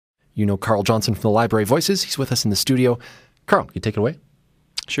You know Carl Johnson from the Library Voices. He's with us in the studio. Carl, you take it away?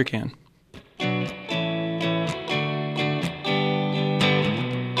 Sure can.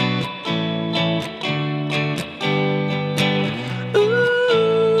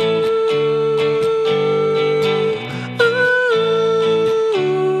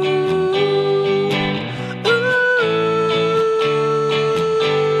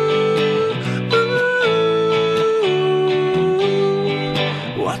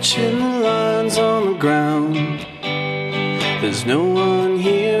 Watching the lines on the ground, there's no one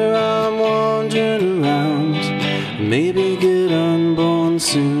here, I'm wandering around. Maybe get unborn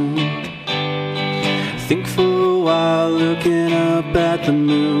soon. Think for a while looking up at the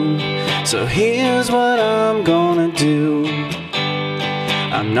moon. So here's what I'm gonna do.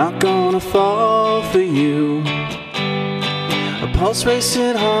 I'm not gonna fall for you. A pulse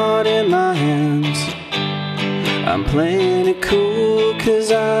racing hard in my hands. I'm playing it cool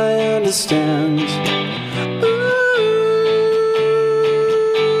 'cause I understand.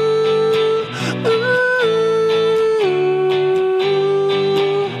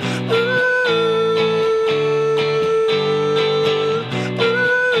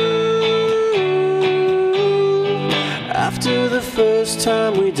 After the first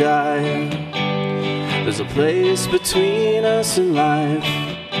time we die, there's a place between us and life.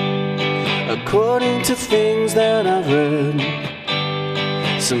 According to things that I've read,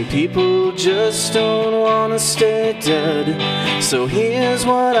 some people just don't wanna stay dead. So here's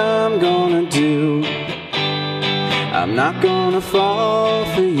what I'm gonna do. I'm not gonna fall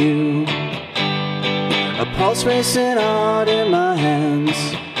for you. A pulse racing hard in my hands.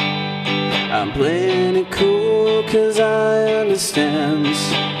 I'm playing it cool 'cause I understand.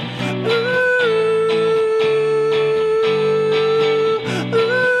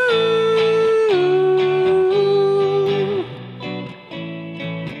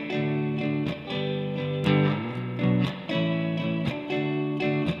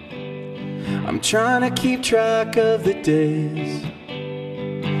 I'm trying to keep track of the days.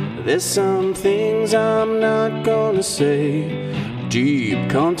 There's some things I'm not gonna say. Deep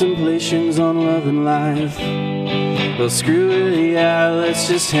contemplations on love and life. Well, screw it, yeah, let's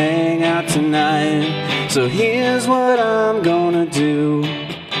just hang out tonight. So here's what I'm gonna do.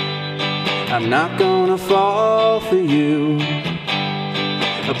 I'm not gonna fall for you.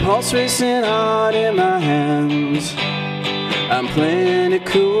 A pulse racing hard in my hands. I'm playing it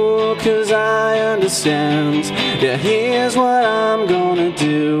cool 'cause I understand. Yeah, here's what I'm gonna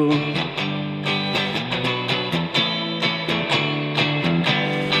do.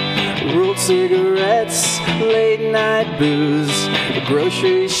 Rolled cigarettes, late night booze,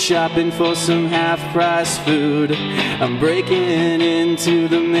 grocery shopping for some half-price food. I'm breaking into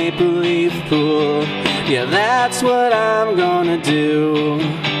the Maple Leaf pool. Yeah, that's what I'm gonna do.